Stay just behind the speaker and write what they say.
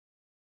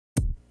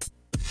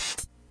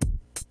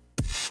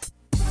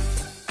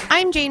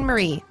I'm Jane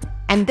Marie,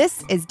 and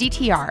this is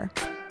DTR.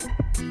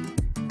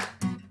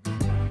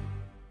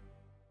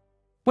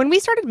 When we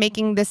started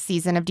making this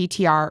season of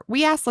DTR,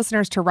 we asked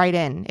listeners to write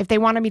in if they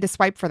wanted me to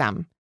swipe for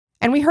them.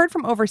 And we heard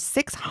from over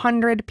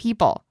 600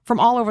 people from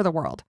all over the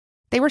world.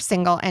 They were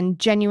single and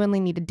genuinely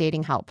needed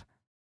dating help.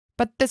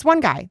 But this one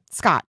guy,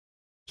 Scott,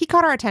 he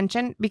caught our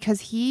attention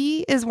because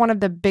he is one of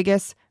the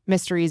biggest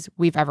mysteries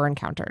we've ever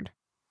encountered.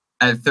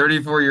 At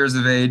 34 years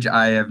of age,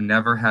 I have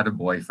never had a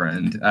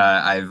boyfriend.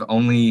 I've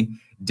only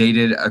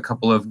dated a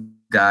couple of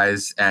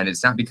guys, and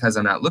it's not because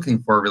I'm not looking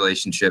for a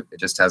relationship.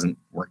 It just hasn't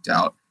worked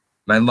out.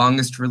 My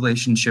longest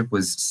relationship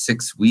was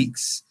 6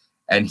 weeks,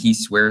 and he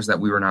swears that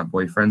we were not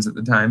boyfriends at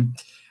the time.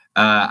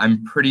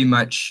 I'm pretty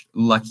much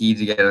lucky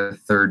to get a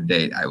third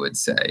date, I would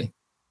say.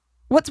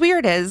 What's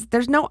weird is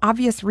there's no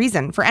obvious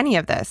reason for any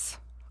of this.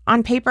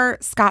 On paper,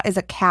 Scott is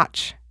a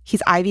catch.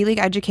 He's Ivy League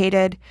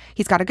educated,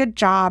 he's got a good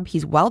job,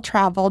 he's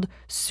well-traveled,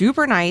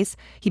 super nice,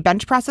 he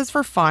bench presses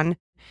for fun,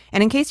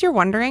 and in case you're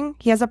wondering,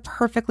 he has a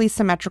perfectly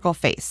symmetrical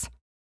face.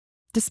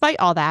 Despite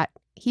all that,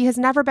 he has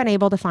never been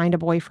able to find a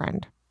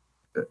boyfriend.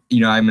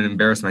 You know, I'm going to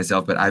embarrass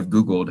myself, but I've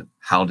Googled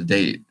how to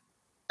date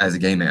as a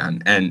gay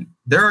man, and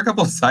there are a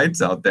couple of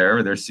sites out there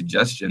where there's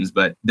suggestions,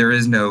 but there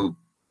is no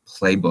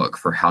playbook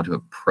for how to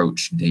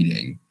approach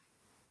dating.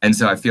 And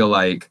so I feel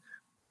like,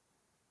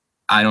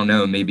 I don't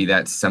know, maybe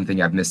that's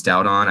something I've missed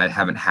out on. I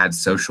haven't had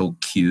social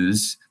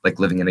cues, like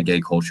living in a gay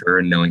culture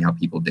and knowing how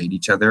people date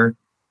each other.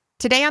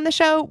 Today on the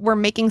show, we're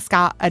making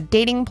Scott a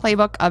dating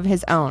playbook of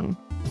his own.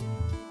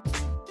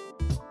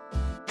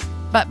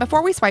 But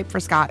before we swipe for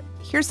Scott,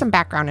 here's some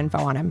background info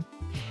on him.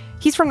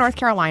 He's from North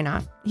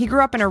Carolina. He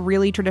grew up in a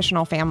really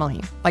traditional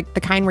family, like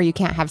the kind where you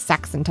can't have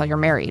sex until you're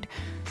married.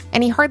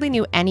 And he hardly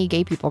knew any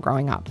gay people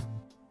growing up.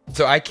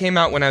 So I came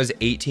out when I was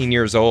 18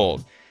 years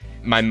old.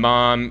 My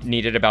mom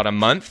needed about a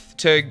month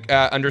to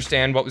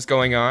understand what was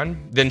going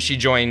on. Then she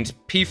joined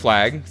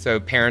PFLAG, so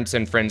Parents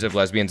and Friends of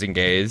Lesbians and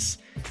Gays.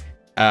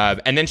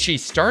 And then she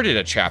started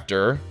a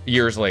chapter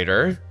years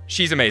later.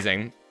 She's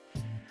amazing.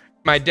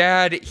 My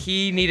dad,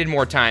 he needed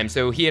more time,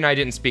 so he and I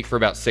didn't speak for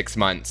about 6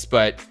 months.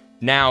 But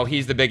now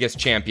he's the biggest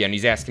champion.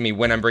 He's asking me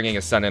when I'm bringing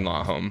a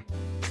son-in-law home.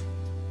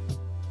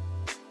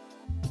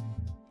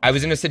 I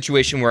was in a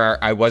situation where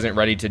I wasn't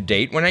ready to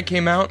date when I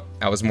came out.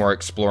 I was more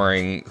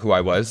exploring who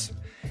I was.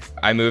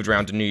 I moved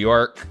around to New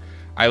York.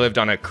 I lived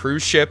on a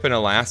cruise ship in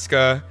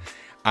Alaska.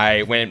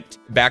 I went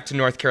back to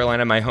North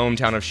Carolina, my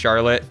hometown of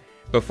Charlotte,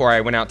 before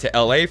I went out to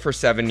LA for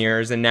 7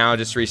 years, and now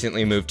just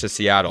recently moved to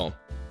Seattle.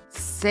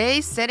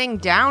 Stay sitting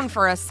down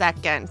for a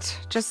second.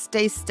 Just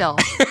stay still.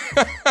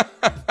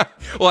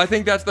 Well, I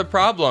think that's the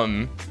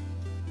problem.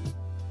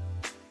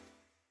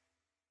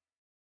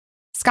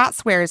 Scott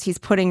swears he's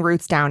putting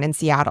roots down in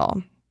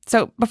Seattle.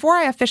 So before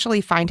I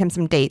officially find him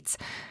some dates,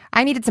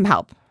 I needed some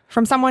help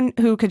from someone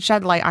who could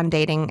shed light on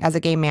dating as a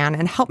gay man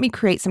and help me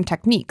create some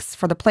techniques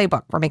for the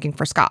playbook we're making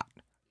for Scott.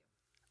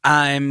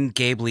 I'm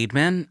Gabe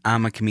Liedman.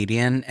 I'm a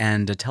comedian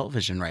and a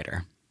television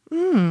writer.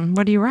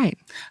 What do you write?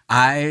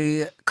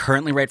 I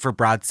currently write for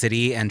Broad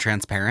City and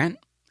Transparent,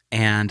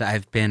 and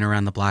I've been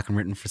around the block and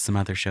written for some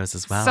other shows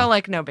as well. So,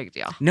 like, no big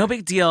deal. No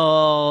big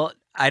deal.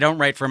 I don't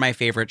write for my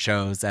favorite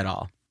shows at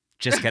all.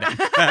 Just kidding.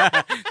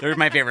 They're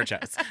my favorite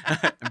shows.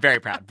 I'm very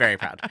proud, very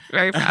proud.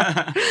 Very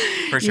proud.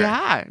 For sure.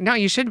 Yeah, no,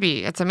 you should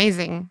be. It's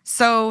amazing.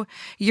 So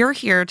you're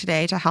here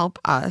today to help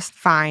us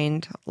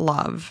find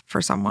love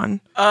for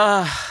someone.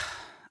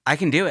 I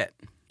can do it.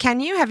 Can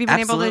you? Have you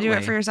been able to do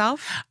it for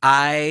yourself?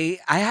 I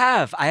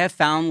have. I have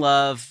found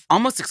love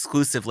almost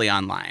exclusively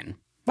online.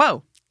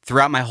 Whoa.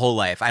 Throughout my whole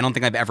life. I don't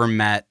think I've ever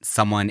met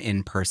someone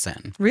in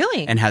person.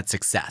 Really? And had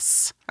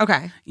success.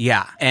 Okay.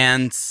 Yeah.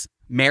 And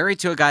married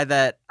to a guy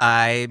that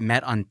I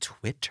met on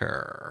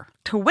Twitter.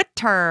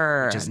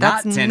 Twitter. Which is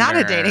That's not Tinder. Not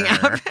a dating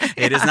app.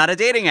 It is not a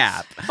dating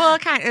app. Well,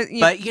 kind of.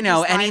 But, you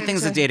know,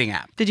 anything's a dating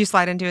app. Did you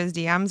slide into his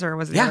DMs or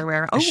was it the other way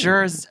around? Oh,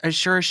 sure as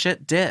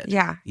shit did.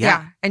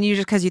 Yeah. And you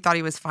just because you thought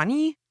he was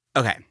funny?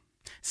 Okay.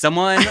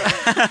 Someone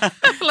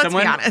Let's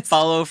be honest.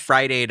 follow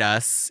Friday'd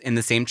us in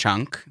the same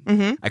chunk.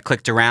 Mm-hmm. I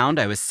clicked around.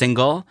 I was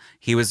single.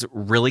 He was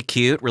really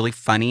cute, really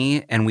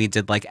funny. And we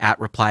did like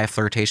 @reply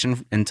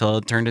flirtation until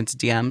it turned into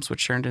DMs,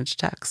 which turned into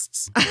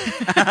texts. But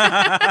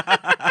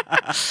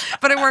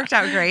it worked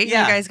out great.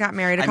 Yeah. You guys got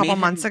married a couple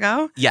months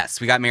ago?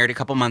 Yes, we got married a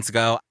couple months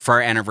ago. For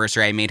our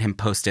anniversary, I made him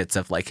Post-its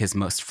of like his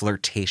most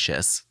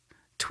flirtatious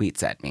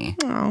tweets at me.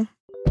 Oh.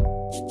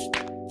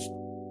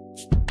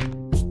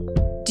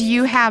 Do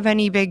you have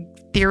any big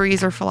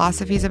theories or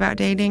philosophies about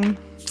dating?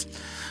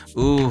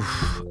 Ooh,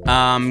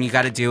 you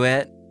got to do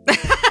it.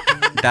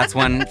 That's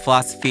one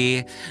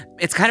philosophy.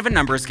 It's kind of a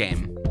numbers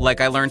game.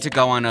 Like I learned to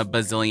go on a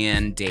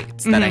bazillion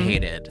dates that I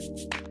hated.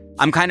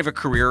 I'm kind of a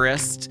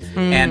careerist,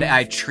 and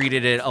I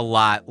treated it a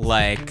lot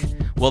like,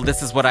 well,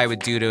 this is what I would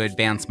do to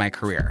advance my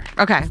career.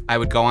 Okay. I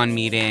would go on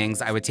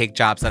meetings. I would take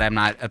jobs that I'm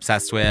not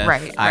obsessed with.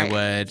 Right. I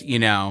would, you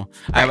know,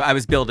 I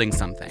was building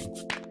something.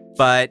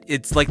 But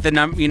it's like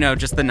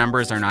just the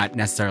numbers are not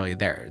necessarily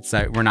there. It's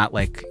we're not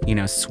like,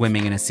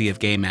 swimming in a sea of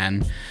gay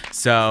men.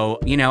 So,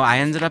 I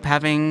ended up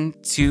having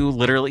to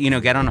literally,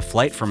 get on a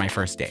flight for my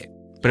first date.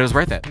 But it was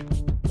worth it.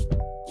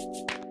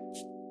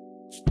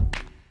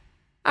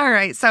 All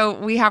right. So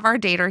we have our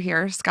dater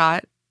here,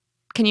 Scott.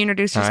 Can you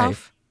introduce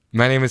yourself? Hi.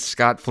 My name is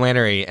Scott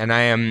Flannery, and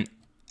I am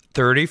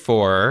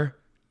 34,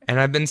 and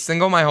I've been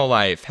single my whole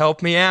life.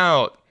 Help me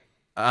out.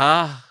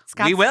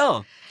 We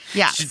will.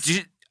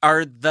 Yes.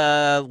 Are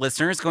the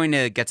listeners going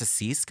to get to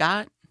see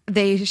Scott?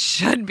 They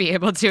should be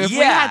able to. If we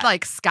had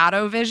like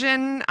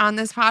Scotto-vision on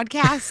this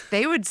podcast,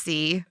 they would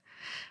see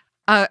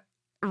a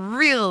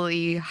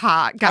really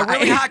hot guy. A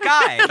really hot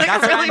guy. Like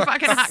That's a really what I'm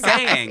fucking hot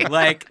saying. guy.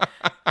 Like,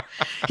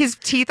 his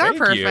teeth are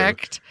Thank you.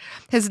 perfect.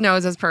 His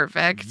nose is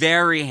perfect.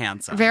 very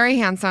handsome. Very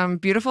handsome,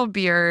 beautiful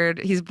beard.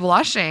 He's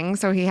blushing,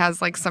 so he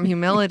has like some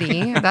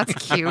humility. That's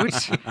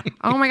cute.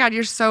 Oh my God,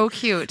 you're so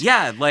cute.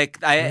 Yeah, like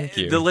Thank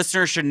you. the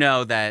listeners should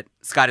know that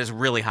Scott is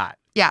really hot.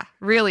 Yeah,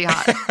 really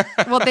hot.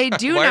 Well, they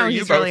do Why know are you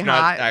he's both really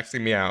not hot.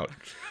 asking me out?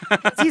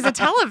 He's a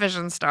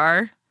television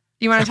star.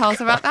 You want to tell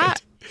us about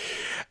that?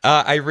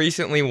 I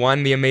recently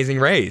won The Amazing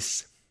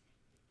Race.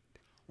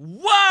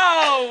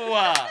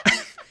 Whoa!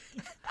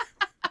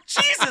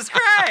 Jesus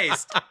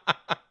Christ!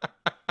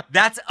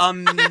 That's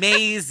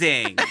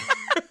amazing.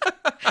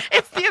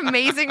 It's The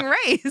Amazing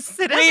Race.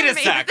 It is Wait a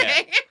amazing.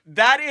 second.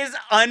 That is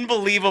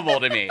unbelievable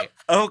to me.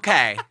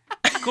 Okay,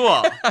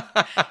 cool.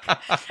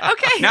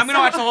 Okay. Now I'm going to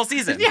watch the whole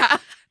season. Yeah.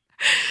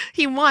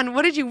 He won.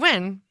 What did you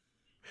win?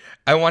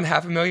 I won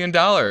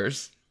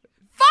 $500,000.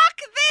 Fuck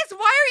this.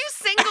 Why are you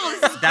single?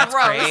 This is That's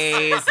gross.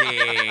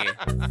 crazy.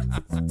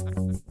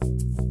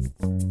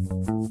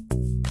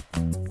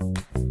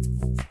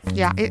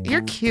 Yeah,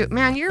 you're cute,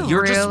 man.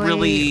 You're just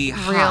really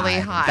really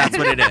hot. That's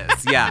what it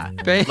is. Yeah.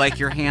 Like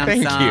you're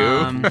handsome. Thank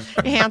you.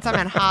 You're handsome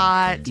and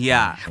hot.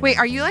 Yeah. Wait,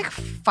 are you like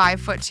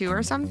 5'2"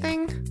 or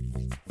something?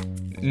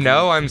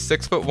 No, I'm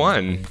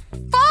 6'1".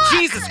 Fuck!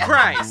 Jesus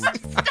Christ.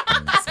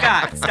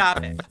 Scott,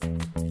 stop it.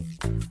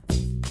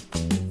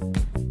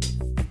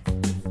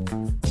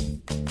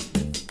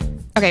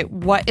 Okay,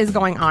 what is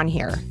going on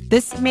here?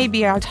 This may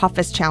be our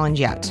toughest challenge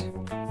yet.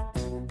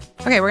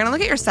 Okay, we're gonna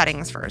look at your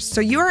settings first.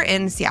 So you are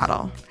in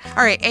Seattle.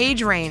 All right,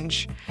 age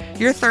range.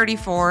 You're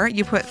 34.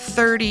 You put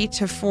 30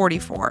 to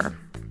 44.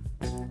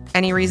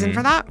 Any reason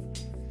for that?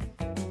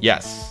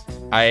 Yes.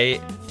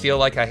 I feel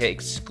like I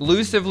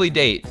exclusively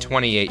date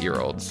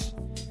 28-year-olds.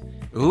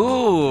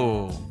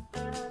 Ooh.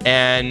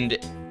 And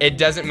it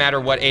doesn't matter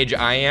what age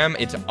I am,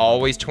 it's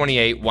always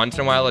 28. Once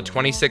in a while, a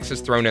 26 is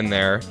thrown in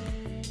there.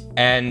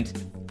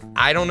 And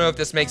I don't know if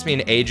this makes me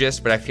an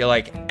ageist, but I feel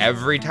like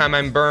every time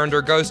I'm burned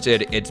or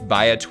ghosted, it's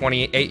by a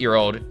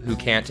 28-year-old who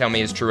can't tell me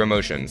his true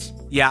emotions.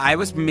 Yeah, I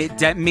was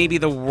maybe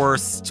the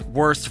worst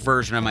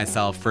version of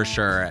myself for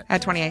sure.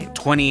 At 28.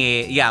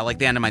 28, yeah, like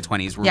the end of my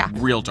 20s were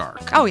real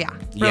dark. Oh yeah,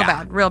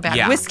 real bad.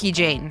 Yeah. Whiskey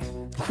Jane.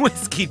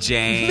 Whiskey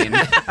Jane.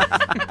 That's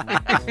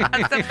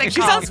what they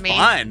She called sounds me.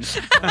 fun.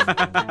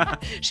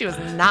 She was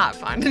not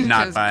fun. She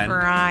Not was fun.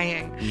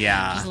 crying.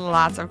 Yeah. Just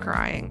lots of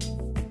crying.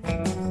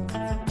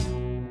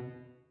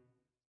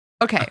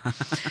 Okay,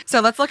 so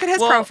let's look at his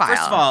profile.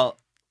 First of all,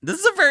 this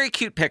is a very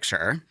cute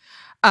picture.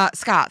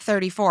 Scott,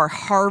 34,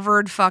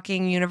 Harvard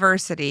fucking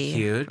University.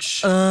 Huge.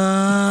 Huge.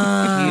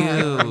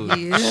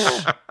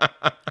 Yeah.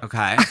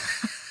 Okay.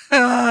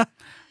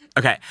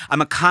 Okay. I'm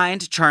a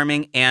kind,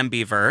 charming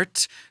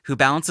ambivert who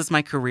balances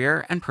my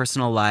career and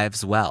personal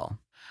lives well.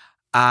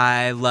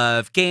 I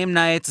love game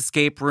nights,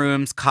 escape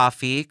rooms,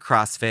 coffee,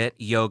 CrossFit,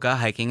 yoga,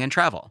 hiking, and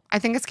travel. I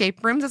think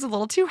escape rooms is a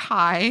little too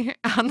high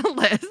on the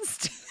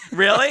list.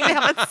 Really?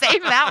 Yeah, let's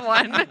save that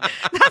one.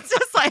 That's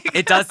just like...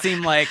 It does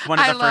seem like one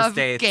of the I love first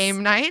dates.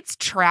 game nights,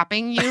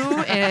 trapping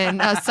you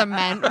in a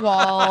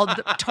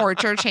cement-walled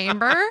torture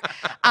chamber,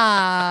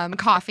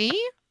 coffee,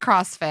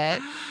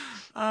 CrossFit.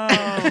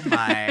 Oh,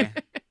 my.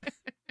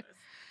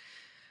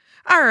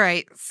 All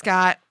right,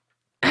 Scott,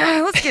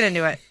 let's get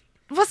into it.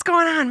 What's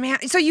going on,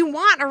 man? So you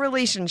want a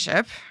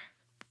relationship.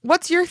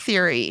 What's your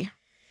theory?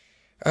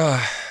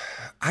 I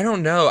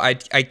don't know. I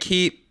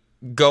keep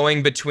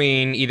going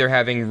between either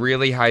having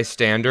really high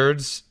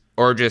standards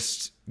or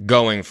just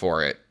going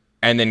for it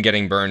and then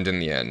getting burned in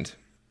the end.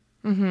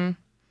 Mm-hmm.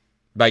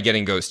 By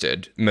getting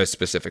ghosted, most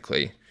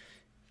specifically.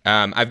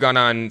 I've gone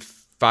on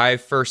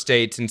 5 first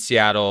dates in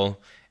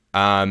Seattle.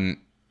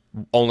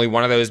 Only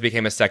one of those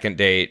became a second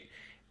date.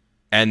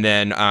 And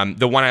then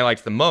the one I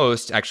liked the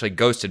most actually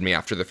ghosted me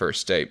after the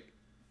first date.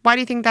 Why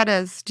do you think that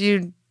is?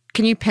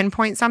 Can you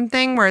pinpoint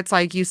something where it's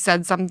like you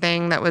said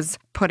something that was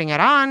putting it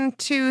on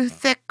too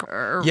thick?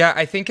 Or... Yeah,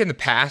 I think in the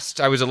past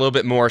I was a little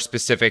bit more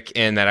specific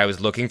in that I was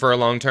looking for a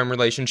long-term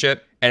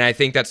relationship. And I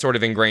think that's sort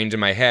of ingrained in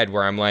my head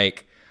where I'm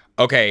like,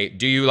 okay,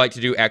 do you like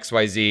to do X,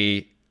 Y,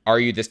 Z? Are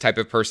you this type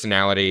of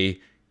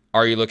personality?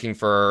 Are you looking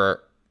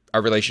for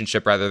a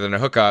relationship rather than a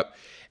hookup?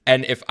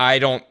 And if I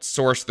don't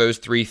source those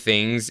 3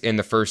 things in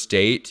the first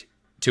date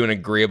to an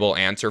agreeable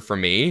answer for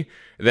me,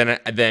 then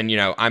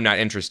I'm not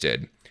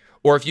interested.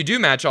 Or if you do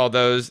match all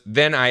those,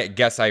 then I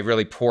guess I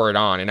really pour it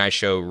on and I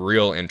show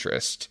real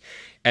interest.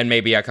 And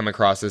maybe I come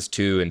across as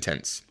too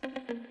intense.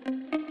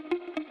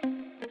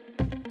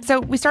 So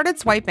we started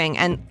swiping,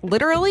 and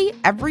literally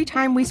every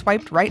time we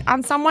swiped right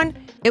on someone,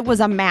 it was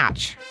a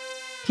match.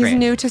 He's Great.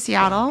 new to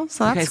Seattle,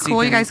 so that's so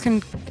cool. You guys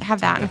can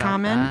have that in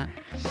common. That.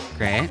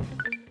 Great.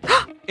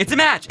 It's a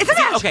match. It's a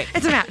match. Okay.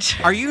 It's a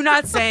match. Are you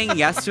not saying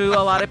yes to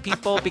a lot of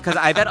people? Because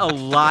I bet a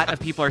lot of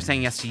people are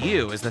saying yes to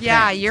you is the thing.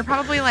 Yeah, you're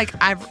probably like,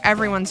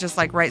 everyone's just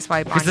like right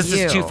swipe on you. Because this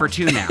is 2 for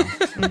 2 now.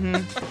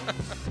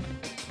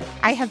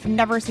 I have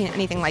never seen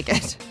anything like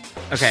it.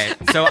 Okay,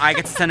 so I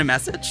get to send a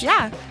message?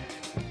 Yeah.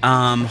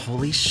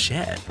 Holy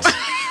shit.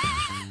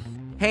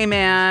 Hey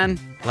man,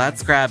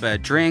 let's grab a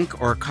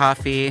drink or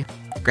coffee.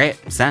 Great,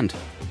 send.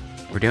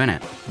 We're doing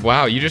it.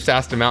 Wow, you just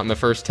asked him out in the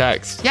first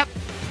text. Yep.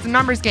 It's a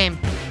numbers game.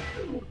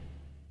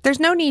 There's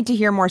no need to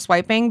hear more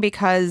swiping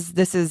because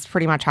this is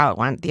pretty much how it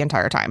went the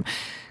entire time.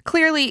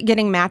 Clearly,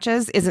 getting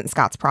matches isn't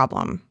Scott's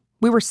problem.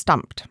 We were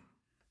stumped.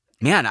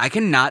 Man, I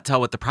cannot tell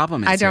what the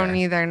problem is. I don't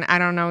here. either. I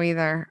don't know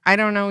either. I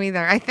don't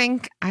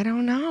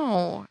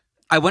know.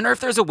 I wonder if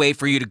there's a way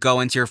for you to go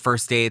into your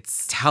first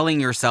dates telling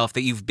yourself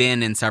that you've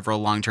been in several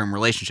long-term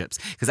relationships.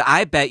 Because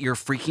I bet you're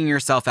freaking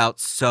yourself out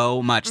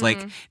so much. Like,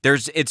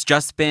 it's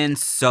just been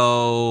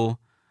so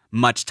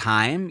much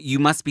time. You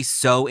must be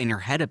so in your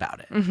head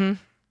about it.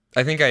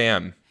 I think I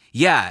am.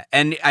 Yeah,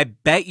 and I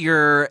bet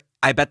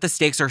the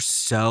stakes are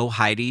so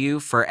high to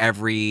you for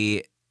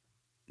every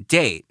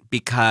date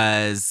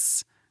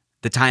because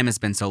the time has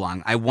been so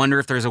long. I wonder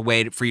if there's a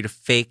way for you to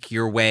fake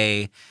your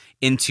way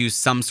into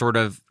some sort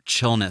of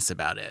chillness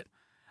about it.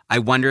 I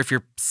wonder if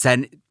you're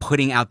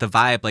putting out the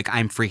vibe like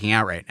I'm freaking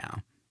out right now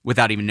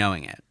without even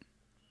knowing it.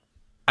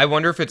 I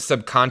wonder if it's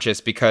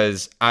subconscious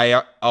because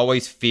I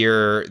always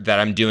fear that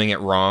I'm doing it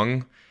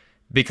wrong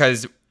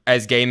because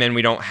as gay men,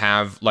 we don't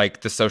have like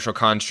the social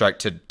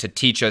construct to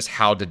teach us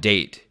how to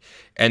date.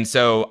 And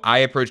so I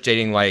approach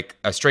dating like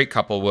a straight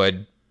couple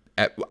would,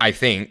 I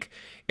think,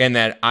 in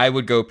that I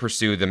would go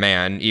pursue the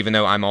man, even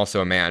though I'm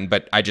also a man,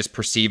 but I just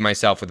perceive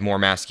myself with more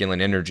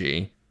masculine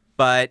energy.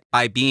 But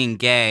by being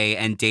gay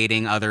and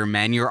dating other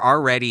men, you're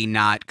already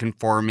not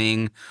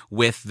conforming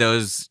with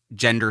those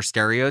gender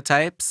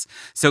stereotypes.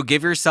 So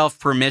give yourself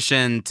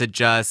permission to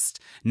just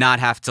not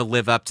have to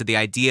live up to the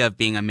idea of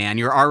being a man.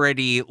 You're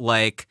already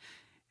like,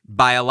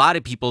 by a lot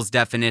of people's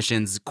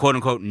definitions, quote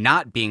unquote,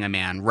 not being a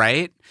man,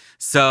 right?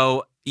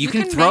 So you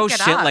can throw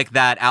shit like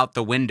that out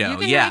the window. You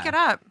can make it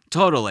up.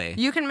 Totally.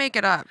 You can make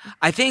it up.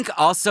 I think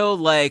also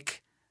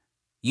like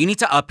you need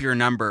to up your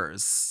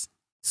numbers.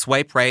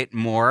 Swipe right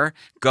more.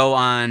 Go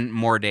on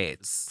more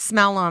dates.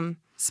 Smell them.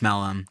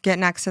 Smell them. Get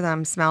next to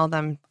them. Smell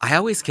them. I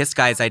always kiss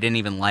guys I didn't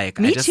even like.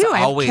 Me I just too.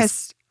 Always, I've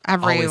kissed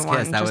everyone. Always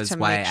kissed. That was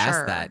why I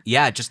asked that.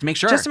 Yeah, just to make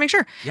sure. Just to make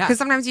sure. Yeah. Because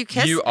sometimes you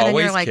kiss You and then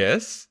always you're like,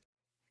 kiss?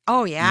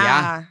 oh,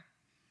 yeah.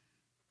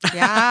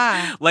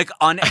 Yeah. Like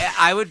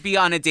I would be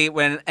on a date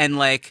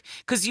like,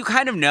 because you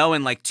kind of know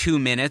in like 2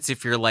 minutes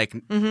if you're like,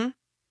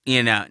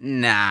 you know,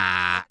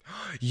 nah.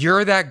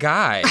 You're that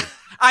guy.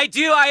 I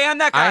am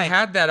that guy. I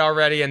had that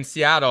already in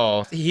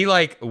Seattle. He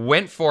like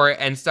went for it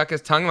and stuck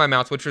his tongue in my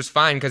mouth, which was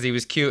fine because he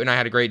was cute and I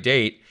had a great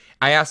date.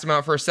 I asked him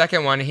out for a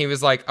second one and he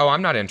was like, oh,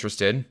 I'm not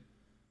interested.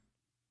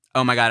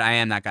 Oh my God, I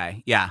am that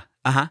guy. Yeah.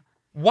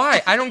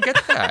 Why? I don't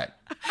get that.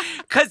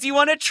 Because you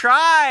want to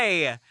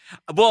try.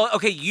 Well,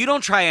 okay, you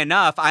don't try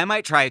enough. I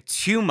might try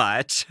too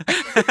much.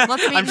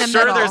 Let's meet I'm in the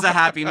sure middle. there's a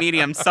happy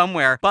medium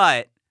somewhere,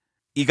 but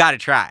you got to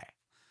try.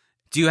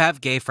 Do you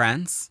have gay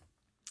friends?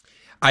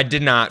 I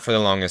did not for the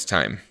longest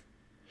time.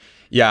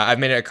 Yeah, I've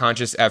made it a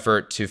conscious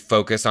effort to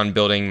focus on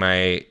building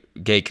my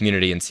gay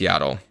community in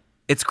Seattle.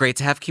 It's great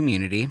to have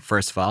community,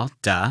 first of all.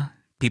 Duh.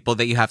 People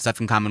that you have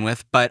stuff in common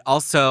with. But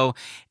also,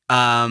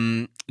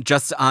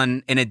 just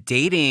in a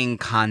dating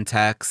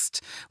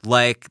context,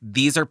 like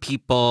these are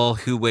people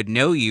who would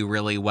know you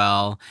really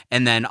well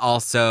and then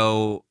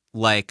also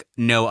like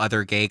know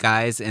other gay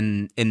guys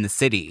in the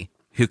city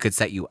who could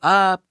set you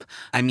up.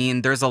 I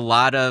mean, there's a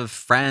lot of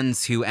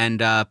friends who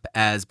end up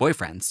as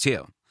boyfriends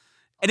too.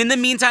 And in the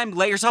meantime,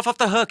 let yourself off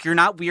the hook. You're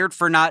not weird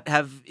for not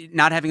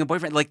having a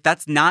boyfriend. Like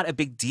that's not a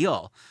big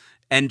deal.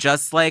 And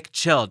just like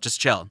chill, just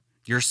chill.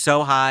 You're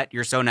so hot.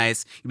 You're so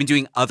nice. You've been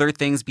doing other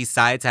things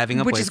besides having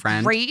a boyfriend. Which is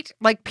great.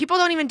 Like people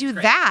don't even do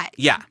that.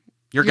 Yeah,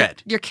 you're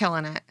good. You're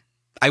killing it.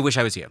 I wish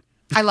I was you.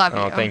 I love you.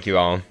 Oh, thank you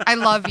all. I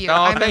love you. Oh,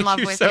 I'm in thank love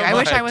you with so you. I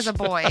wish I much. was a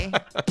boy.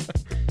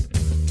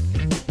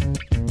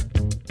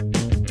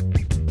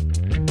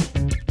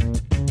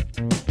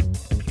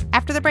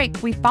 After the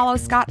break, we follow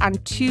Scott on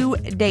 2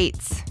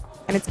 dates,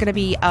 and it's going to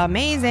be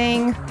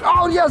amazing.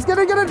 Oh, yes, get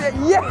it.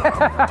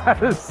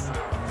 Yes!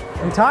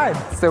 We tied.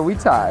 So we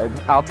tied.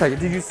 I'll take it.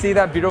 Did you see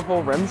that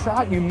beautiful rim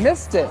shot? You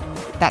missed it.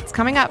 That's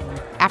coming up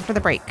after the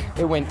break.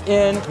 It went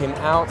in, came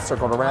out,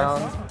 circled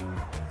around.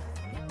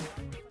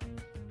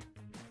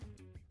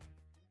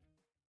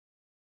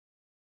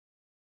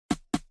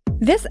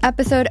 This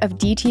episode of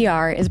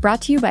DTR is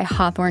brought to you by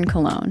Hawthorne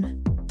Cologne.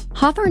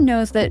 Hawthorne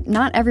knows that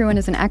not everyone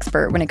is an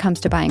expert when it comes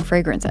to buying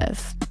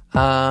fragrances.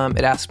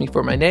 It asks me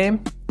for my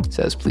name. It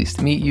says, pleased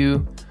to meet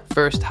you.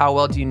 First, how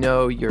well do you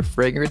know your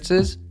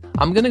fragrances?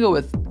 I'm going to go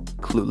with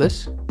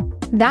clueless.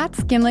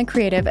 That's Gimlet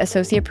Creative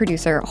Associate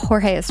Producer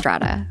Jorge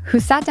Estrada, who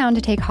sat down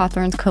to take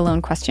Hawthorne's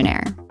cologne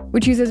questionnaire,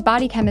 which uses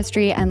body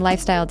chemistry and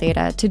lifestyle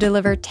data to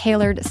deliver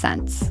tailored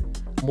scents.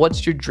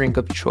 What's your drink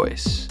of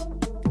choice?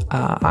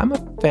 I'm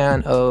a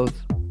fan of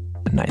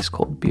a nice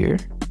cold beer.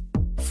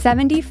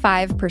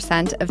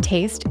 75% of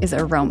taste is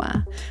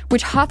aroma,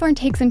 which Hawthorne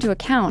takes into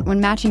account when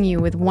matching you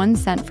with 1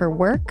 scent for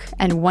work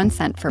and 1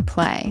 scent for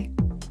play.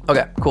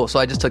 Okay, cool. So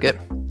I just took it.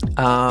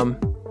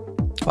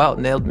 Wow, it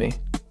nailed me.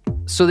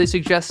 So they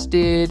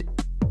suggested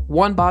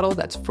 1 bottle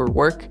that's for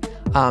work,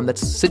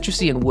 that's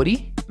citrusy and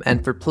woody.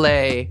 And for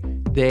play,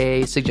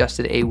 they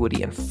suggested a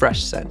woody and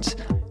fresh scent.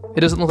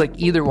 It doesn't look like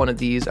either one of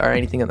these are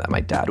anything that my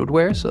dad would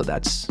wear, so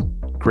that's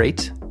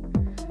great.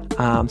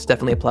 It's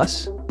definitely a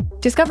plus.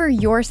 Discover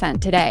your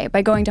scent today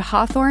by going to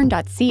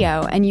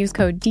hawthorne.co and use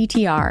code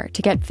DTR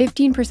to get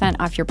 15%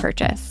 off your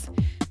purchase.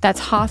 That's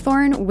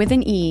hawthorne with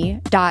an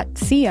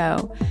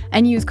E.co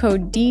and use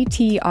code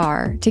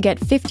DTR to get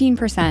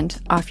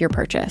 15% off your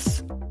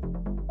purchase.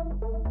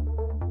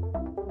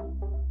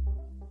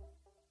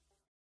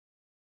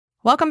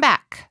 Welcome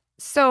back.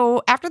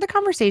 So after the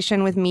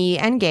conversation with me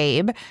and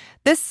Gabe,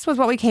 this was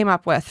what we came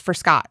up with for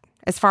Scott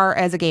as far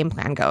as a game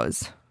plan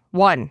goes.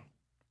 1,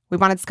 we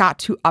wanted Scott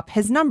to up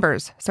his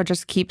numbers, so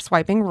just keep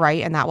swiping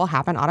right and that will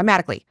happen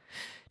automatically.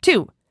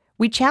 2,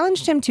 we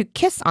challenged him to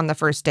kiss on the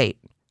first date.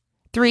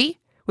 3,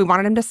 we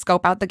wanted him to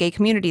scope out the gay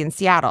community in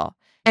Seattle.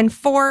 And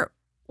 4,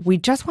 we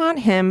just want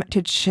him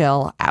to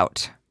chill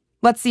out.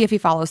 Let's see if he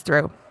follows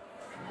through.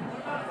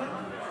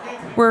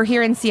 We're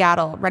here in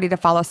Seattle, ready to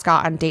follow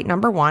Scott on date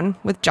number 1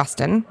 with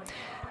Justin.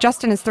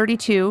 Justin is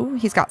 32.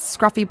 He's got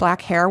scruffy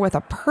black hair with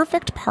a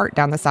perfect part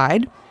down the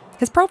side.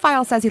 His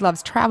profile says he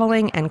loves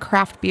traveling and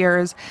craft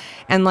beers,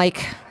 and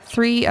like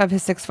 3 of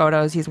his 6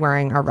 photos, he's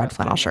wearing a red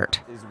flannel shirt.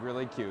 Is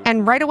really cute.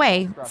 And right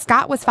away,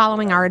 Scott was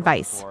following our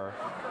advice.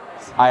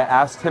 I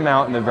asked him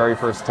out in the very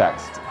first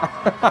text.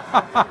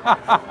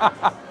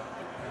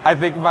 I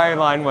think my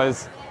line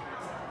was,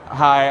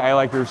 "Hi, I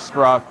like your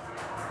scruff.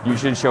 You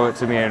should show it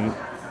to me in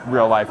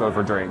real life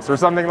over drinks," or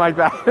something like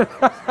that.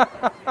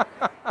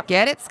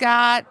 Get it,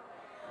 Scott?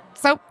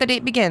 So the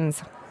date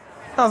begins.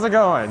 How's it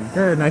going?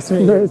 Good, nice to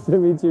meet you. Nice to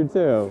meet you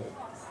too.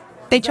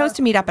 They chose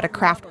to meet up at a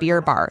craft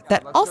beer bar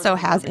that also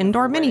has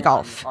indoor mini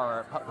golf.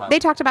 They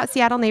talked about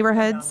Seattle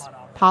neighborhoods,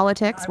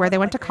 politics, where they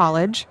went to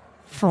college,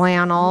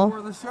 flannel,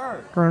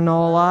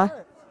 granola,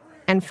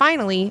 and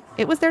finally,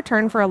 it was their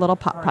turn for a little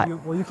putt-putt.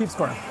 Well, you keep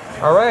scoring.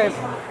 All right.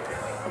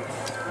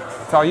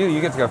 It's all you.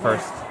 You get to go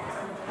first.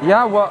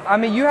 Yeah, well, I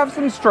mean, you have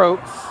some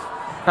strokes.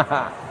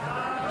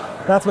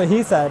 That's what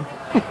he said.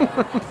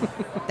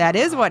 That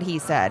is what he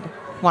said.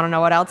 Want to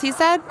know what else he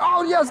said?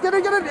 Oh, yes, get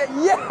it.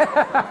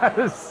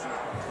 Yes!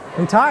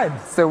 We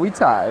tied. So we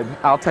tied.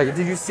 I'll take it.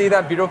 Did you see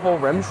that beautiful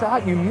rim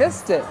shot? You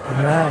missed it.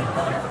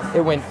 Yeah.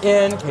 It went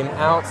in, came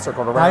out,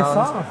 circled around. I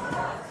saw.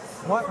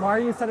 Why are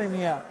you setting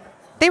me up?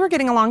 They were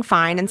getting along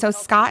fine, and so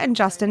Scott and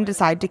Justin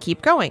decide to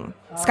keep going.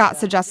 Scott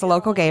suggests a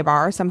local gay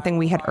bar, something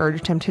we had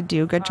urged him to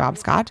do. Good job,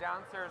 Scott.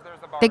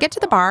 They get to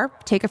the bar,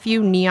 take a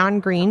few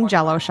neon green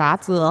Jell-O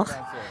shots,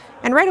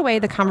 and right away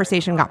the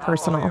conversation got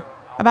personal,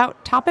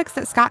 about topics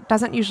that Scott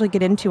doesn't usually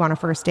get into on a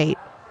first date.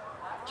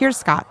 Here's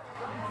Scott.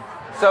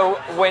 So,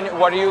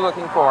 what are you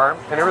looking for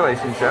in a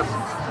relationship?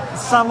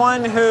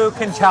 Someone who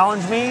can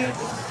challenge me.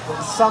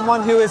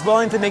 Someone who is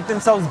willing to make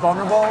themselves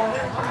vulnerable.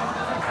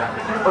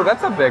 Oh,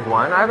 that's a big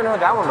one. I haven't heard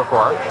that one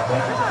before.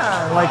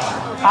 Yeah, like,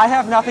 I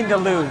have nothing to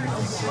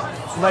lose.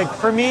 Like,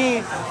 for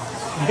me,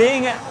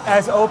 being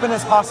as open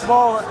as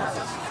possible,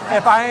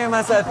 if I am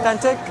as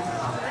authentic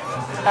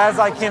as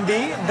I can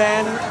be,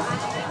 then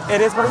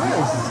it is what it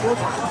is.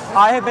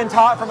 I have been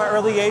taught from an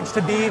early age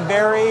to be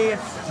very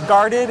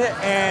guarded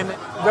and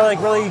really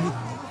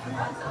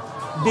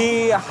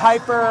be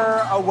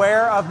hyper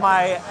aware of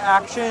my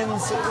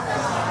actions.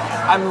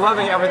 I'm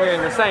loving everything that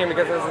you're saying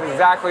because this is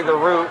exactly the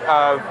root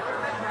of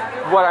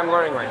what I'm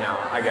learning right now,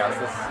 I guess.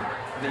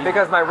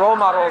 Because my role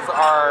models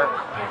are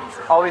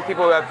all these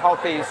people who have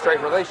healthy,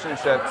 straight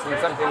relationships, and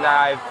something that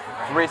I've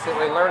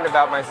recently learned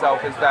about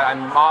myself is that I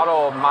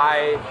model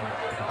my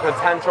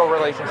potential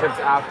relationships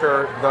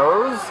after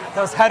those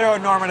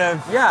heteronormative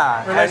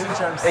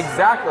relationships.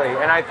 Exactly.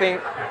 And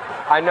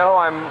I know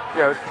I'm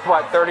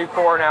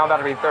 34 now,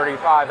 that'll be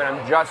 35, and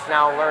I'm just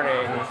now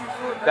learning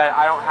that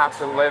I don't have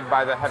to live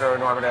by the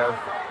heteronormative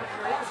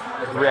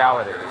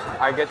reality.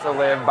 I get to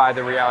live by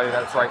the reality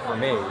that's right for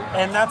me.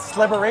 And that's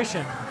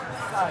liberation.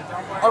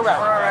 All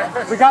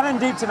right. We got in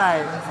deep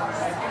tonight.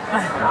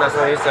 That's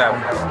what he said.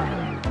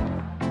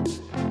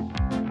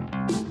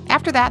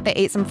 After that, they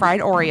ate some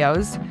fried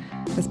Oreos.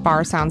 This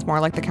bar sounds more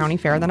like the county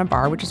fair than a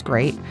bar, which is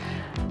great.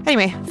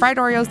 Anyway, fried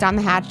Oreos down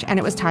the hatch, and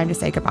it was time to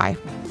say goodbye.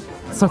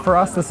 So for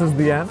us, this is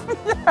the end?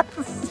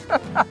 Yes!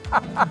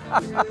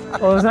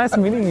 Well, it was nice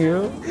meeting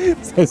you.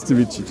 It's nice to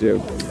meet you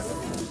too.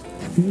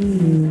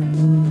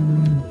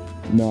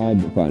 No, I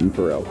had fun,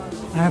 for real.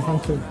 I had fun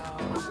too.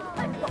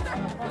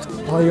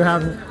 Well, you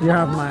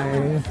have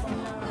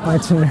my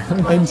Tinder.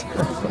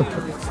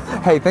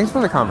 Hey, thanks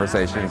for the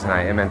conversation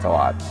tonight. It meant a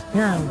lot.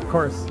 Yeah, of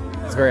course.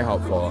 It's very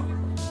helpful.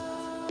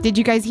 Did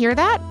you guys hear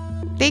that?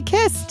 They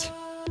kissed.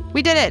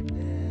 We did it.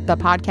 The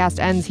podcast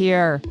ends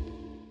here.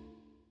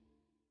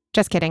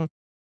 Just kidding.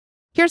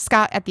 Here's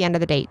Scott at the end of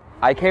the date.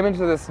 I came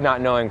into this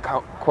not knowing,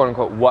 quote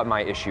unquote, what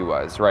my issue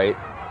was, right?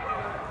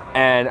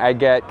 And I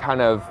get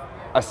kind of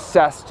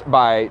assessed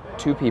by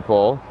two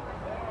people,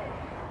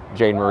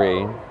 Jane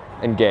Marie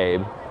and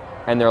Gabe,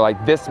 and they're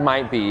like, this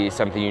might be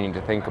something you need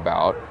to think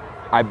about.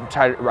 I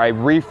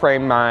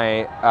reframe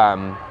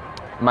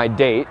my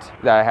date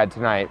that I had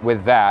tonight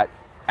with that,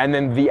 and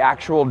then the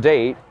actual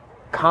date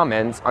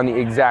comments on the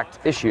exact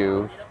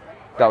issue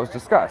that was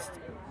discussed.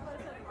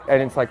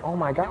 And it's like, oh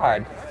my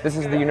God, this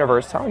is the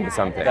universe telling me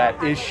something.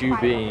 That issue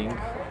being?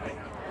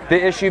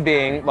 The issue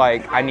being,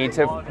 like, I need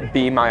to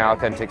be my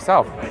authentic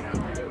self.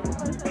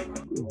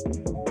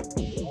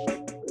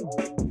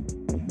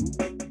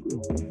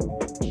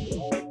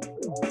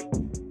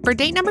 For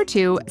date number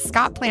 2,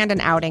 Scott planned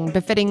an outing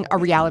befitting a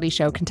reality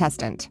show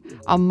contestant,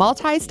 a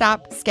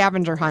multi-stop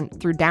scavenger hunt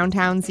through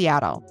downtown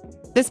Seattle.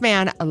 This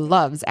man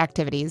loves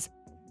activities.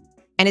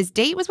 And his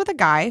date was with a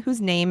guy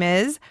whose name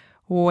is,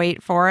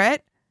 wait for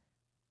it,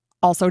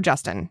 also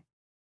Justin.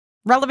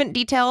 Relevant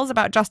details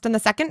about Justin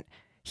II: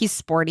 he's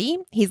sporty,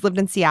 he's lived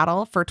in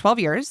Seattle for 12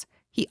 years.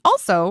 He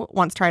also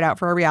once tried out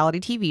for a reality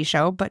TV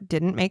show but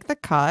didn't make the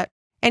cut.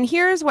 And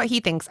here's what he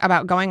thinks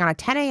about going on a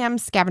 10 a.m.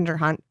 scavenger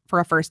hunt for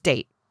a first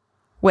date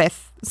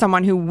with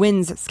someone who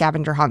wins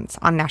scavenger hunts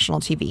on national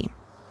TV.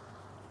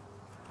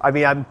 I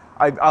mean,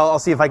 I'll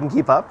see if I can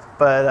keep up,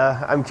 but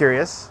I'm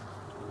curious.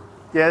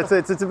 Yeah, it's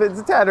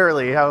a tad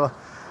early.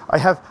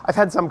 I've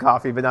had some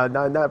coffee, but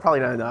probably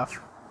not enough.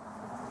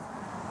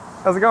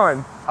 How's it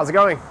going? How's it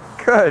going?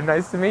 Good,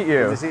 nice to meet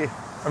you. Good to see you.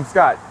 I'm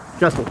Scott.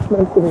 Justin. Nice to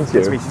meet you. Nice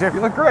to meet you too.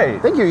 You look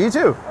great. Thank you, you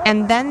too.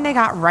 And then they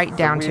got right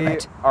down to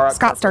it.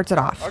 Scott starts it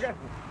off.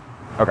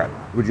 Okay,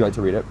 would you like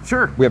to read it?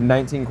 Sure. We have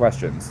 19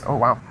 questions. Oh,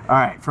 wow. All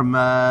right, from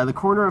the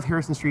corner of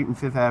Harrison Street and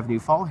 5th Avenue,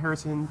 follow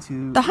Harrison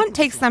to... The hunt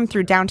takes them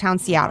through downtown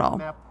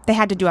Seattle. They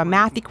had to do a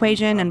math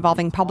equation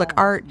involving public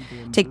art,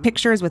 take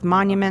pictures with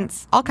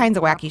monuments, all kinds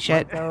of wacky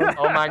shit.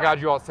 Oh my God,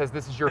 you all, it says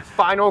this is your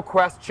final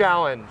quest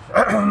challenge.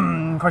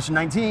 Question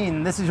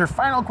 19. This is your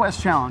final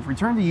quest challenge.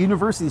 Return to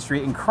University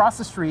Street and cross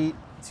the street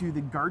to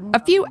the garden.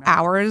 A few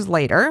hours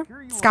later,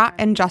 Scott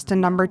and Justin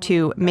number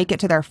 2 make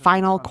it to their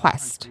final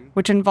quest,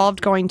 which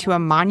involved going to a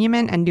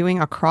monument and doing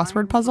a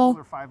crossword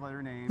puzzle.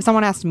 If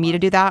someone asked me to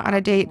do that on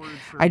a date,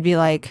 I'd be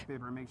like,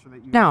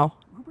 no,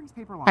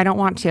 I don't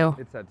want to.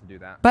 It said to do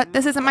that. But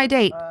this isn't my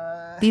date.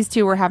 These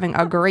two were having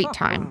a great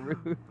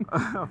time.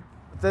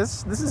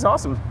 This is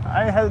awesome.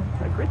 I had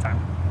a great time.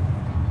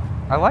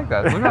 I like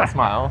that. Look at that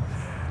smile.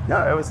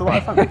 No, it was a lot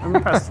of fun. I'm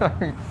impressed.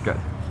 Good.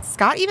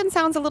 Scott even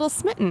sounds a little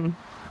smitten.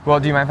 Well,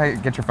 do you mind if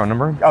I get your phone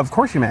number? Of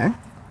course you may.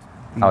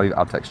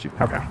 I'll text you.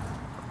 Okay.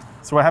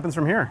 So what happens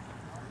from here?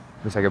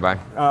 Just say goodbye.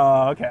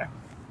 Okay.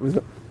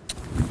 It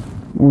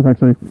was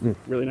actually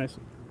really nice.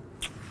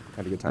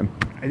 Had a good time.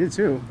 I did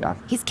too. Yeah.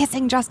 He's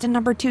kissing Justin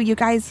number 2, you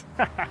guys.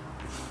 We'll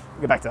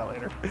get back to that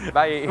later.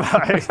 Bye.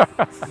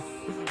 Bye.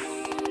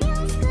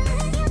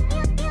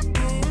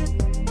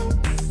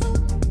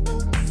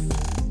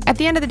 At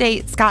the end of the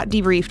date, Scott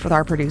debriefed with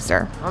our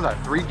producer. What was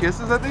that, 3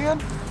 kisses at the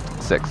end?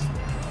 6.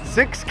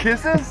 6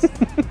 kisses?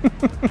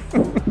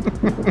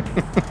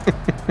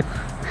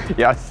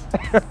 Yes.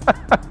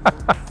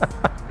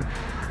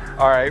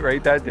 All right,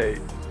 rate that date.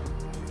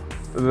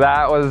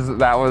 That was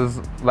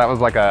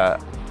like a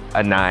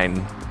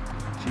 9.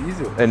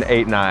 Jesus. An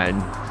 8,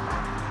 9.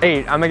 8,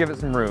 I'm gonna give it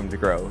some room to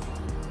grow.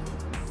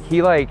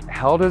 He like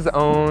held his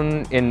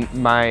own in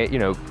my,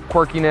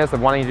 quirkiness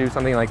of wanting to do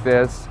something like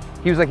this.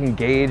 He was like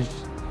engaged.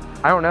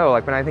 I don't know,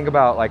 like when I think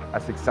about like a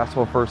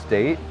successful first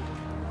date,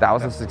 that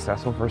was a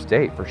successful first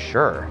date for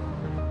sure.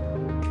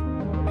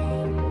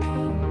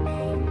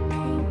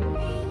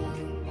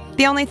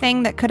 The only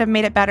thing that could have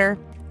made it better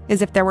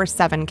is if there were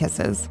 7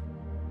 kisses.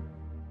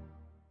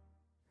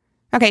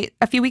 Okay,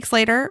 a few weeks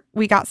later,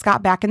 we got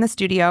Scott back in the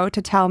studio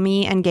to tell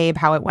me and Gabe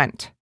how it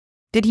went.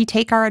 Did he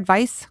take our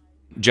advice?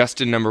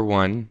 Justin, number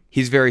 1,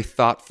 he's very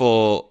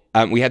thoughtful.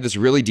 We had this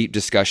really deep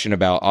discussion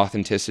about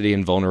authenticity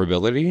and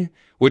vulnerability,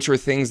 which were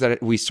things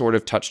that we sort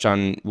of touched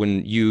on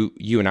when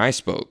you and I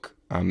spoke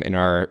in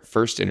our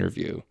first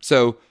interview.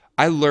 So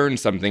I learned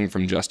something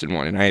from Justin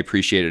 1, and I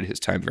appreciated his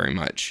time very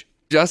much.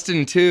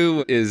 Justin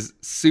 2 is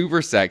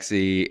super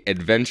sexy,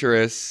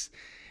 adventurous,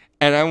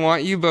 and I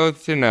want you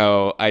both to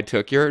know I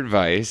took your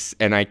advice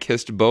and I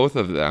kissed both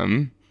of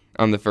them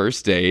on the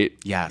first date.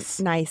 Yes.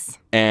 Nice.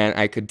 And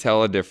I could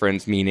tell a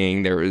difference,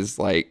 meaning there was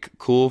like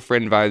cool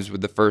friend vibes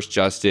with the first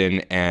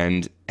Justin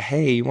and,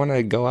 hey, you want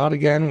to go out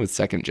again with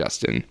second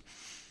Justin?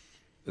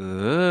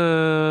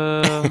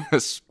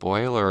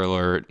 Spoiler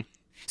alert.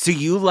 So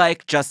you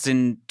like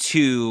Justin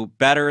 2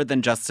 better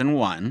than Justin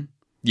 1.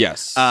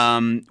 Yes.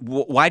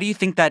 Why do you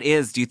think that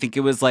is? Do you think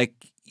it was like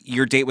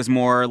your date was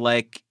more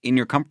like in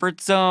your comfort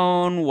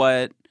zone?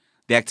 What,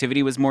 the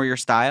activity was more your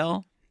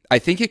style? I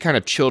think it kind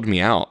of chilled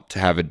me out to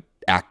have an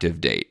active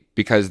date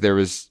because there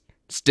was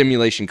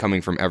stimulation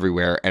coming from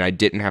everywhere and I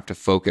didn't have to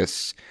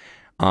focus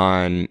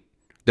on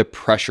the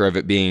pressure of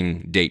it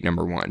being date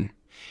number one.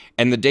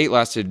 And the date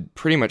lasted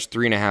pretty much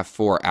 3.5,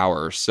 4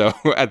 hours. So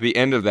at the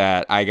end of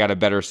that, I got a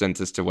better sense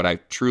as to what I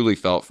truly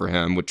felt for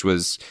him, which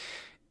was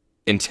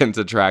intense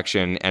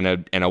attraction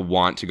and a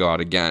want to go out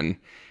again,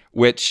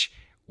 which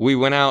we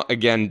went out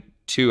again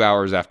 2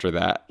 hours after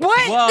that.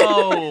 What?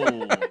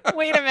 Whoa.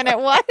 Wait a minute,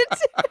 what?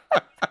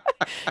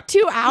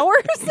 2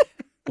 hours?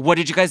 What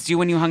did you guys do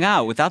when you hung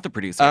out without the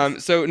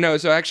producers? So I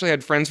actually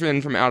had friends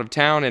from out of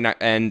town,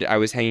 and I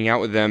was hanging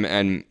out with them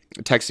and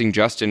texting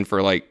Justin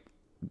for like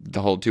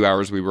the whole 2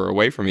 hours we were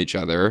away from each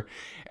other.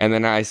 And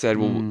then I said,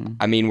 well,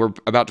 I mean, we're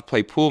about to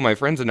play pool, my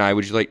friends and I.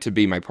 Would you like to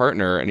be my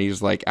partner? And he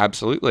was like,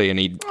 absolutely. And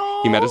he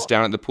met us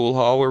down at the pool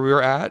hall where we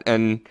were at,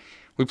 and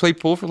we played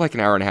pool for like an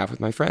hour and a half with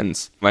my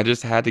friends. I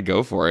just had to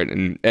go for it.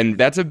 And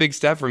that's a big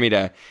step for me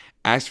to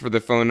ask for the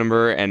phone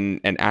number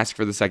and ask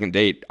for the second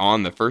date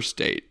on the first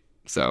date.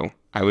 So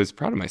I was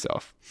proud of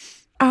myself.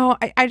 Oh,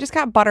 I just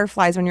got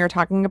butterflies when you were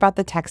talking about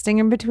the texting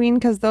in between,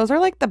 because those are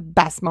like the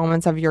best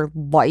moments of your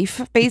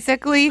life,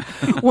 basically,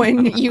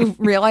 when you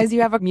realize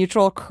you have a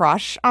mutual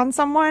crush on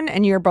someone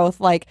and you're both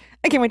like,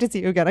 I can't wait to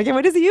see you again. I can't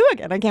wait to see you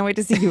again. I can't wait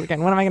to see you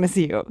again. When am I going to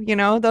see you? You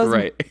know,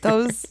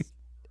 those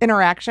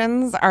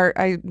interactions are,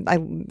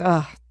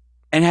 And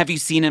have you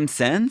seen him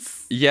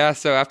since? Yeah.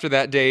 So after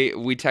that day,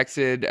 we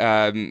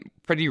texted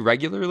pretty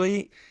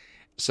regularly.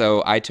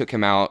 So I took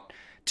him out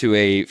to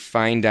a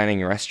fine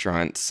dining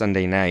restaurant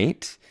Sunday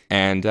night,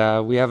 and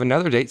we have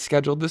another date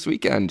scheduled this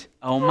weekend.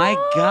 Oh my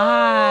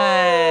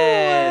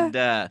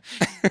God.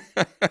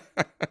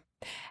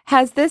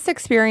 Has this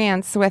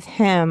experience with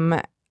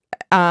him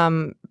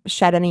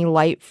shed any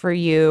light for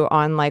you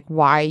on like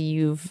why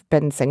you've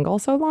been single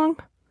so long?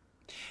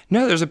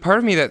 No, there's a part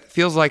of me that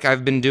feels like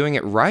I've been doing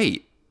it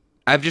right.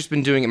 I've just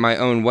been doing it my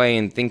own way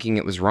and thinking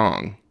it was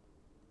wrong.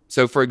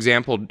 So for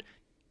example,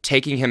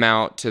 taking him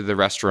out to the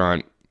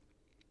restaurant,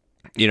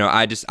 you know,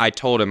 I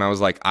told him, I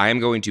was like, I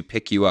am going to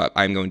pick you up.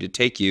 I'm going to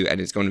take you,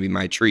 and it's going to be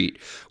my treat,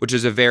 which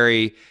is a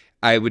very,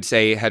 I would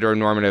say,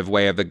 heteronormative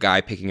way of a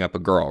guy picking up a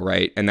girl,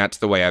 right? And that's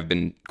the way I've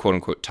been, quote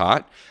unquote,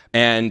 taught.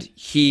 And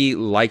he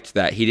liked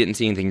that. He didn't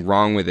see anything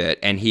wrong with it.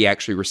 And he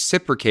actually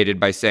reciprocated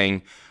by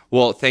saying,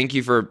 well, thank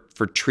you for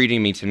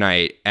treating me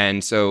tonight.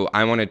 And so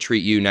I want to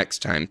treat you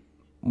next time.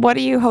 What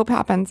do you hope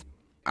happens?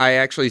 I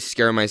actually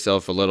scare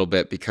myself a little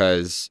bit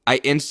because I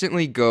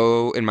instantly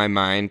go in my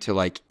mind to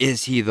like,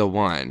 is he the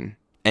one?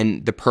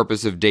 And the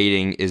purpose of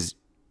dating is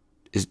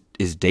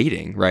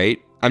dating, right?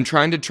 I'm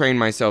trying to train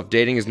myself.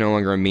 Dating is no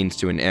longer a means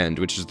to an end,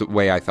 which is the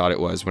way I thought it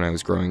was when I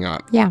was growing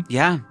up. Yeah.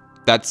 Yeah.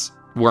 That's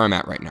where I'm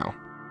at right now.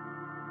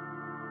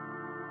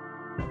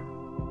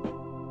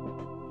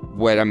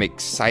 What I'm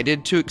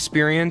excited to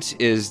experience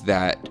is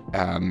that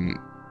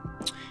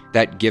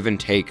that give and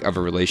take of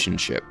a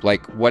relationship.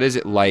 Like, what is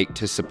it like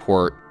to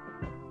support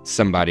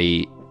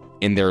somebody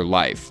in their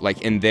life,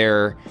 like in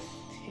their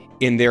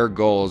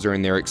goals or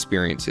in their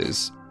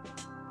experiences?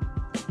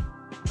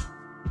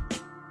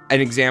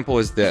 An example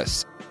is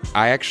this.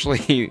 I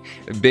actually,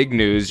 big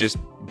news, just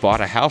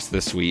bought a house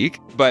this week,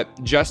 but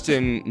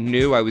Justin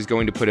knew I was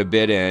going to put a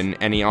bid in,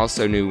 and he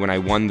also knew when I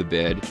won the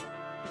bid.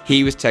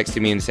 He was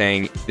texting me and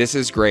saying, this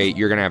is great,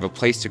 you're gonna have a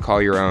place to call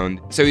your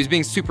own. So he's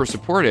being super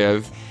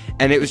supportive,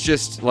 and it was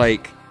just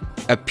like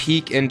a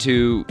peek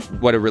into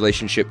what a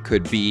relationship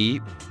could be.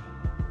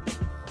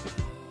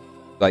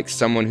 Like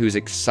someone who's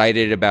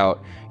excited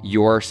about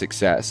your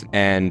success.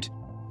 And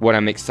what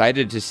I'm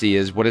excited to see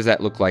is, what does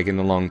that look like in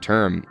the long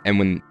term? And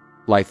when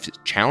life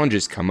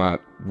challenges come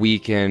up,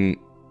 me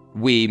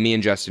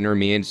and Justin, or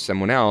me and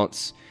someone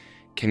else,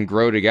 can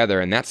grow together.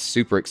 And that's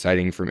super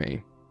exciting for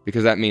me,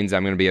 because that means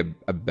I'm going to be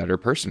a better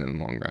person in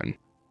the long run.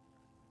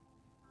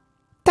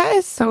 That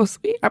is so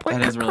sweet. I'm like,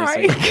 That is really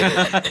crying.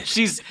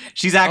 sweet.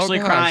 She's actually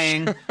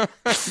crying.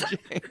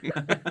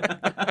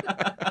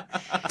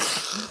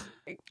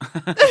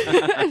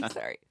 I'm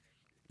sorry.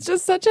 It's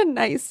just such a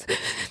nice,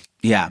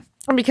 Yeah.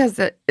 because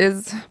it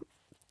is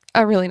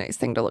a really nice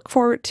thing to look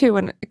forward to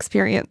and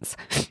experience.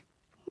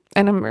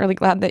 And I'm really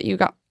glad that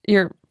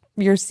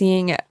you're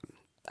seeing it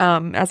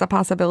as a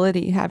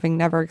possibility, having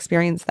never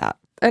experienced that.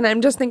 And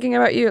I'm just thinking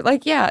about you,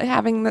 like, yeah,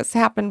 having this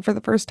happen for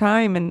the first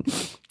time, and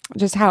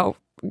just how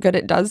good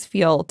it does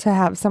feel to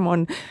have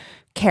someone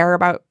care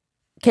about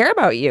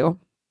you.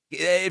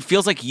 It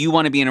feels like you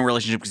want to be in a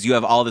relationship because you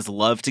have all this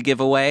love to give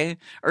away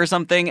or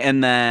something,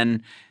 and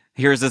then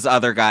here's this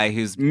other guy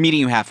who's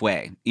meeting you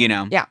halfway, you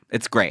know? Yeah.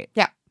 It's great.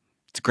 Yeah.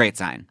 It's a great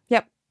sign.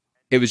 Yep.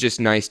 It was just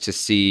nice to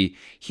see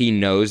he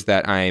knows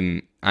that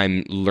I'm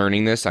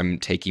learning this, I'm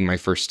taking my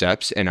first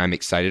steps, and I'm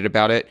excited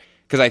about it.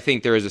 Because I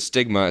think there is a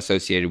stigma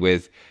associated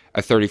with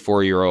a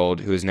 34-year-old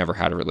who has never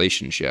had a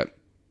relationship.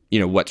 You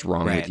know, what's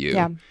wrong with you?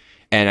 Yeah.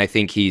 And I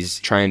think he's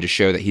trying to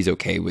show that he's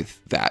okay with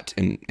that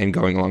and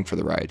going along for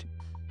the ride.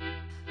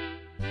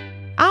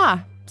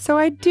 Ah, so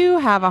I do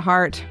have a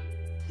heart.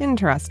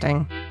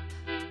 Interesting.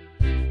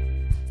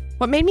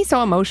 What made me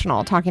so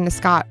emotional talking to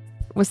Scott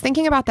was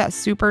thinking about that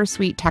super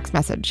sweet text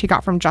message he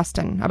got from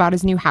Justin about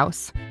his new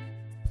house.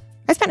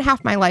 I spent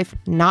half my life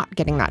not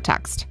getting that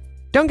text.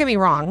 Don't get me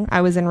wrong,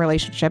 I was in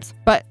relationships,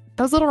 but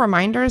those little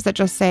reminders that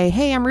just say,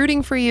 hey, I'm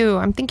rooting for you,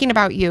 I'm thinking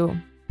about you.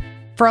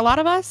 For a lot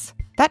of us,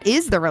 that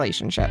is the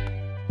relationship.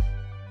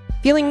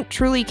 Feeling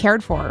truly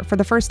cared for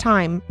the first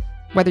time,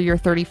 whether you're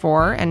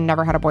 34 and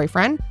never had a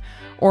boyfriend,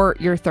 or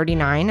you're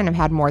 39 and have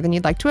had more than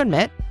you'd like to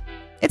admit,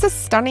 it's a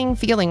stunning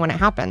feeling when it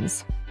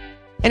happens.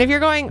 And if you're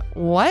going,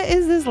 what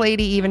is this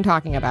lady even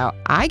talking about?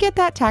 I get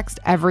that text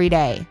every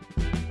day.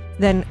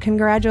 Then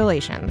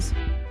congratulations.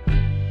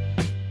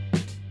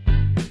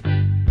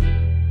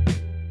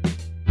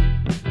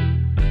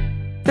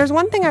 There's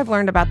one thing I've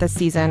learned about this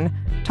season,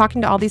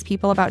 talking to all these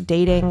people about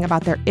dating,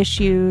 about their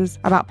issues,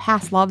 about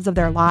past loves of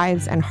their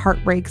lives and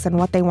heartbreaks and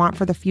what they want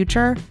for the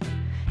future,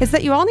 is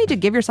that you all need to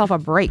give yourself a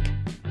break.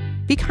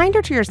 Be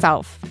kinder to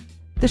yourself.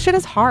 This shit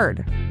is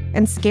hard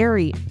and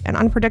scary and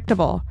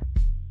unpredictable.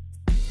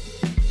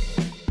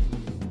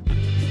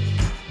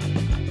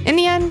 In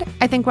the end,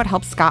 I think what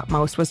helped Scott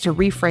most was to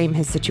reframe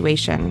his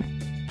situation.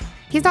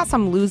 He's not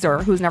some loser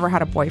who's never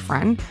had a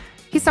boyfriend.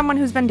 He's someone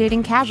who's been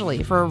dating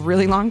casually for a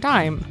really long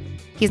time.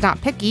 He's not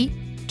picky,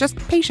 just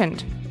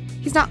patient.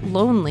 He's not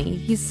lonely.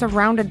 He's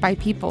surrounded by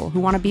people who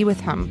want to be with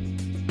him.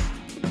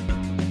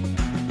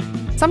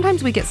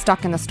 Sometimes we get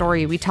stuck in the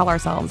story we tell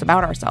ourselves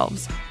about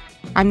ourselves.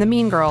 I'm the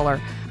mean girl,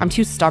 or I'm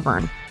too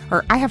stubborn,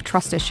 or I have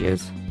trust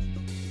issues.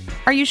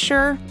 Are you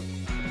sure?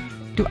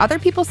 Do other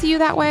people see you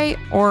that way,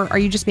 or are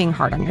you just being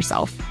hard on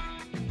yourself?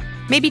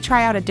 Maybe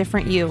try out a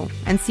different you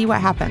and see what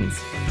happens.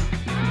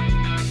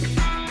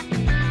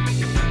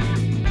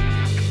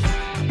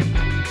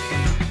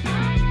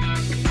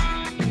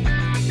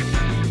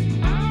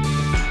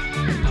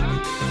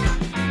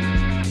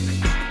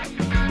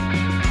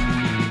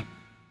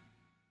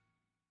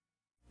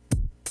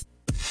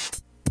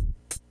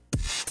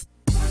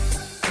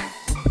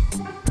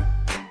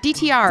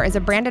 DTR is a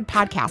branded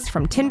podcast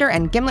from Tinder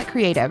and Gimlet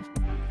Creative.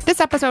 This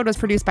episode was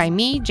produced by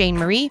me, Jane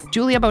Marie,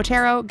 Julia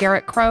Botero,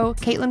 Garrett Crow,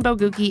 Caitlin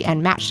Boguki,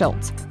 and Matt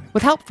Schultz,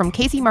 with help from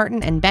Casey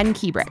Martin and Ben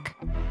Kiebrick.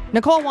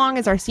 Nicole Wong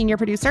is our senior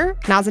producer,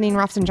 Nazanin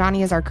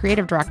Rafsanjani is our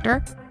creative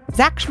director,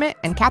 Zach Schmidt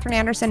and Katherine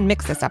Anderson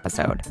mixed this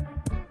episode.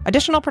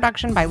 Additional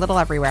production by Little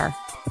Everywhere.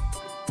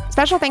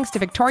 Special thanks to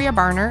Victoria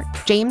Barner,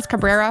 James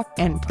Cabrera,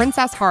 and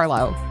Princess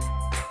Harlow.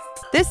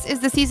 This is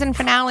the season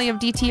finale of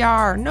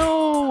DTR.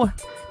 No!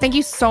 Thank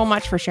you so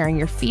much for sharing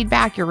your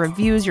feedback, your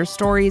reviews, your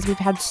stories. We've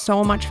had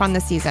so much fun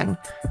this season.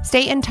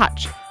 Stay in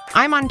touch.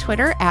 I'm on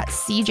Twitter at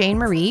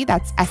CJaneMarie,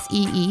 that's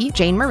S-E-E,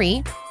 Jane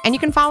Marie. And you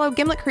can follow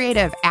Gimlet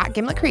Creative at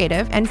Gimlet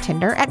Creative and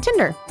Tinder at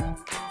Tinder.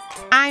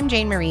 I'm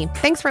Jane Marie.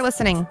 Thanks for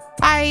listening.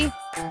 Bye.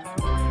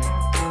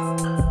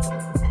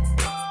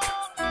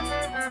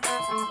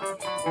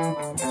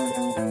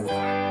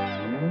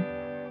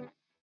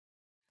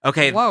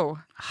 Okay. Whoa.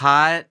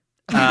 Hot.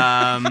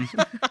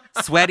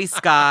 Sweaty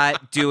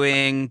Scott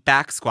doing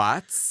back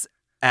squats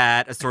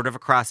at a sort of a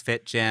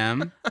CrossFit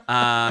gym.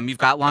 You've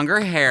got longer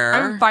hair.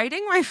 I'm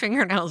biting my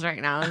fingernails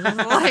right now. This is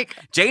like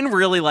Jane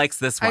really likes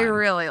this one. I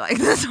really like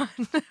this one.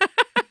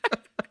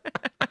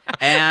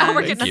 And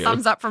we're getting a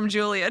thumbs up from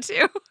Julia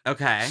too.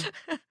 Okay.